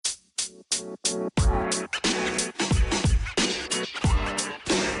Hi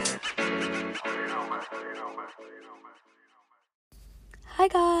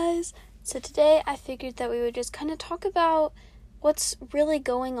guys! So today I figured that we would just kind of talk about what's really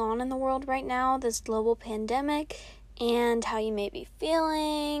going on in the world right now, this global pandemic, and how you may be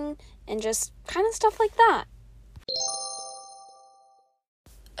feeling, and just kind of stuff like that.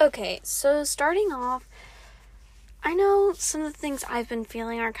 Okay, so starting off, I know some of the things I've been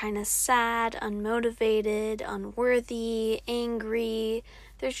feeling are kind of sad, unmotivated, unworthy, angry.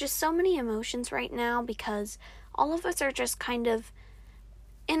 There's just so many emotions right now because all of us are just kind of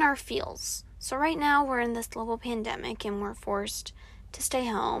in our feels. So right now we're in this global pandemic and we're forced to stay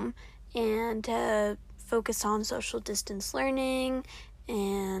home and to focus on social distance learning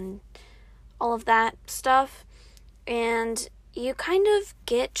and all of that stuff. And you kind of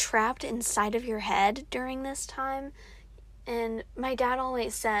get trapped inside of your head during this time. And my dad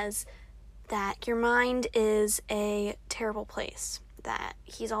always says that your mind is a terrible place. That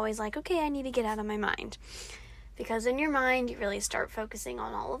he's always like, okay, I need to get out of my mind. Because in your mind, you really start focusing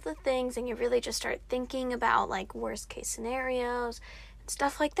on all of the things and you really just start thinking about like worst case scenarios and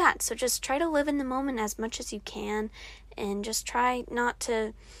stuff like that. So just try to live in the moment as much as you can and just try not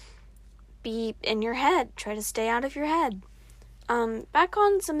to be in your head. Try to stay out of your head. Back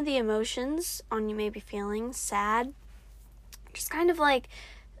on some of the emotions you may be feeling, sad, just kind of like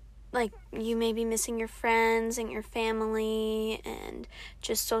you may be missing your friends and your family and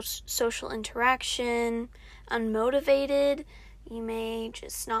just social interaction, unmotivated. You may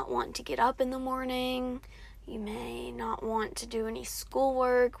just not want to get up in the morning. You may not want to do any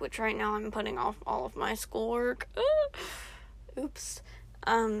schoolwork, which right now I'm putting off all of my schoolwork. Oops.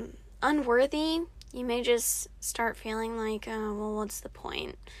 Unworthy. You may just start feeling like, well, what's the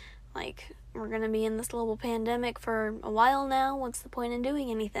point? Like, we're going to be in this global pandemic for a while now. What's the point in doing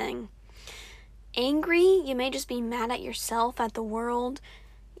anything? Angry, you may just be mad at yourself, at the world.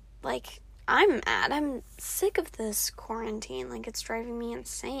 Like, I'm mad. I'm sick of this quarantine. Like, it's driving me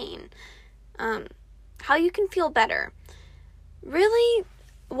insane. How you can feel better. Really,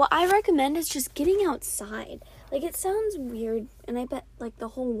 what I recommend is just getting outside. Like, it sounds weird, and I bet, like, the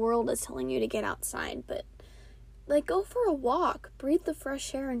whole world is telling you to get outside, but like, go for a walk, breathe the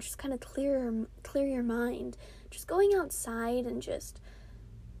fresh air, and just kind of clear your mind. Just going outside and just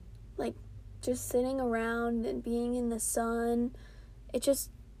sitting around and being in the sun,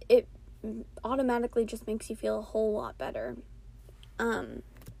 it automatically just makes you feel a whole lot better.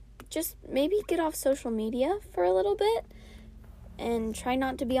 Just maybe get off social media for a little bit and try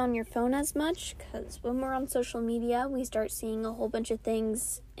not to be on your phone as much, because when we're on social media, we start seeing a whole bunch of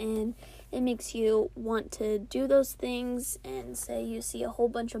things, and it makes you want to do those things, and say you see a whole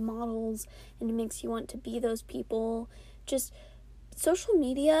bunch of models, and it makes you want to be those people. Just social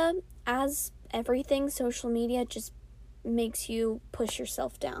media, as everything, social media just makes you push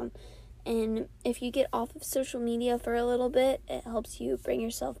yourself down. And if you get off of social media for a little bit, it helps you bring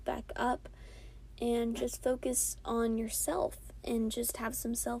yourself back up and just focus on yourself and just have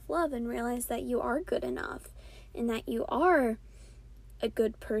some self-love and realize that you are good enough and that you are a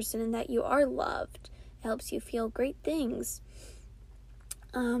good person and that you are loved. It helps you feel great things.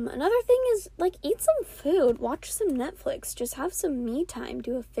 Another thing is, like, eat some food, watch some Netflix, just have some me time,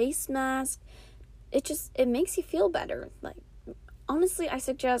 do a face mask. It makes you feel better. Like, honestly, I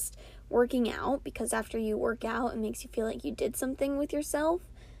suggest working out, because after you work out, it makes you feel like you did something with yourself.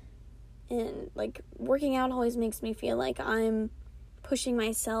 And, like, working out always makes me feel like I'm pushing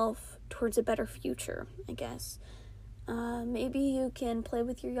myself towards a better future, I guess. Maybe you can play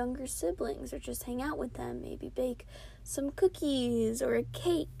with your younger siblings or just hang out with them. Maybe bake some cookies or a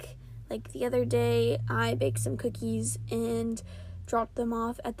cake. Like the other day, I baked some cookies and dropped them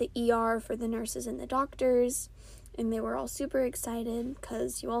off at the ER for the nurses and the doctors. And they were all super excited,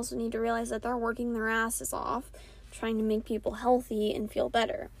 because you also need to realize that they're working their asses off trying to make people healthy and feel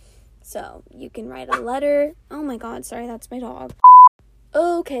better. So you can write a letter. Oh my god, sorry, that's my dog.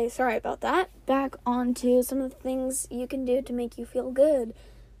 Okay, sorry about that. Back on to some of the things you can do to make you feel good.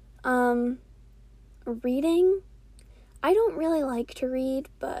 Reading. I don't really like to read,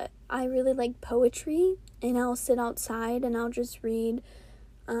 but I really like poetry, and I'll sit outside and I'll just read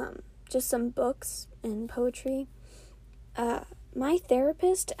just some books and poetry. My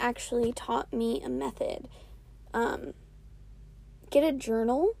therapist actually taught me a method. Get a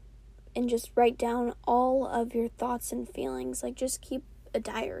journal and just write down all of your thoughts and feelings. Like, just keep a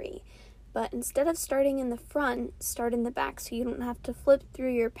diary. But instead of starting in the front, start in the back, so you don't have to flip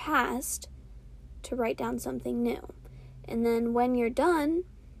through your past to write down something new. And then when you're done,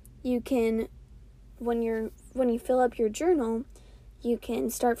 you can, when you fill up your journal, you can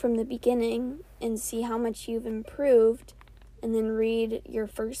start from the beginning and see how much you've improved, and then read your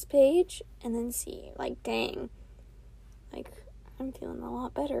first page and then see, like, dang, like, I'm feeling a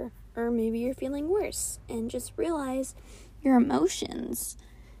lot better. Or maybe you're feeling worse, and just realize your emotions.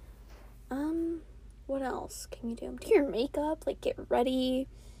 What else can you do? Do your makeup, like, get ready,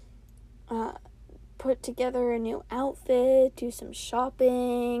 put together a new outfit, do some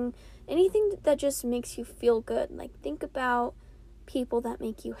shopping, anything that just makes you feel good. Like, think about people that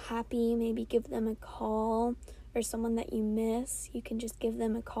make you happy, maybe give them a call, or someone that you miss, you can just give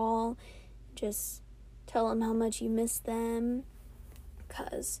them a call, just tell them how much you miss them,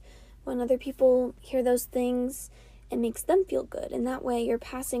 because when other people hear those things, it makes them feel good, and that way you're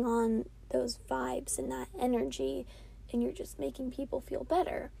passing on those vibes and that energy, and you're just making people feel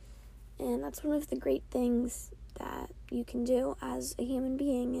better. And that's one of the great things that you can do as a human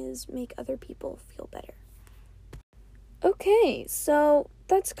being, is make other people feel better. Okay, so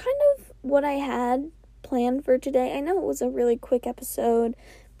that's kind of what I had planned for today. I know it was a really quick episode,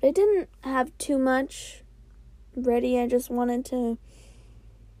 but I didn't have too much ready. I just wanted to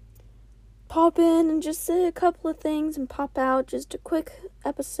pop in and just say a couple of things and pop out, just a quick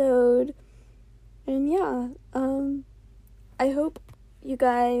episode. And yeah, I hope you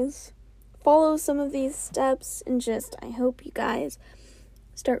guys follow some of these steps, and just, I hope you guys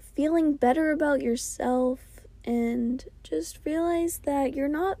start feeling better about yourself, and just realize that you're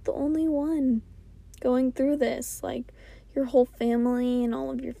not the only one going through this. Like, your whole family and all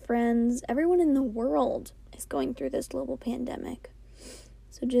of your friends, everyone in the world is going through this global pandemic.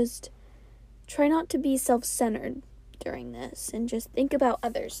 So just try not to be self-centered during this, and just think about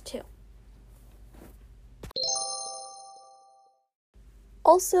others too.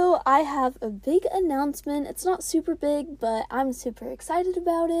 Also, I have a big announcement. It's not super big, but I'm super excited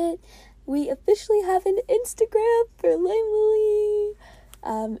about it. We officially have an Instagram for Lame Lily.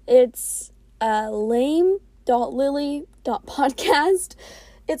 It's lame.lily.podcast.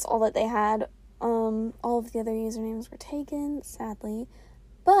 It's all that they had. All of the other usernames were taken, sadly.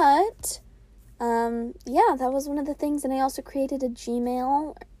 But, yeah, that was one of the things. And I also created a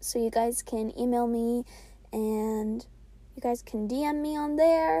Gmail, so you guys can email me, and you guys can DM me on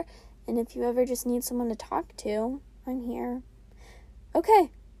there. And if you ever just need someone to talk to, I'm here.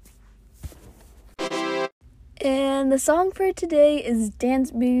 Okay. And the song for today is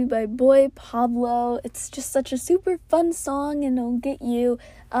Dance Baby by Boy Pablo. It's just such a super fun song, and it'll get you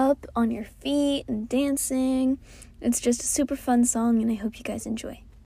up on your feet and dancing. It's just a super fun song, and I hope you guys enjoy.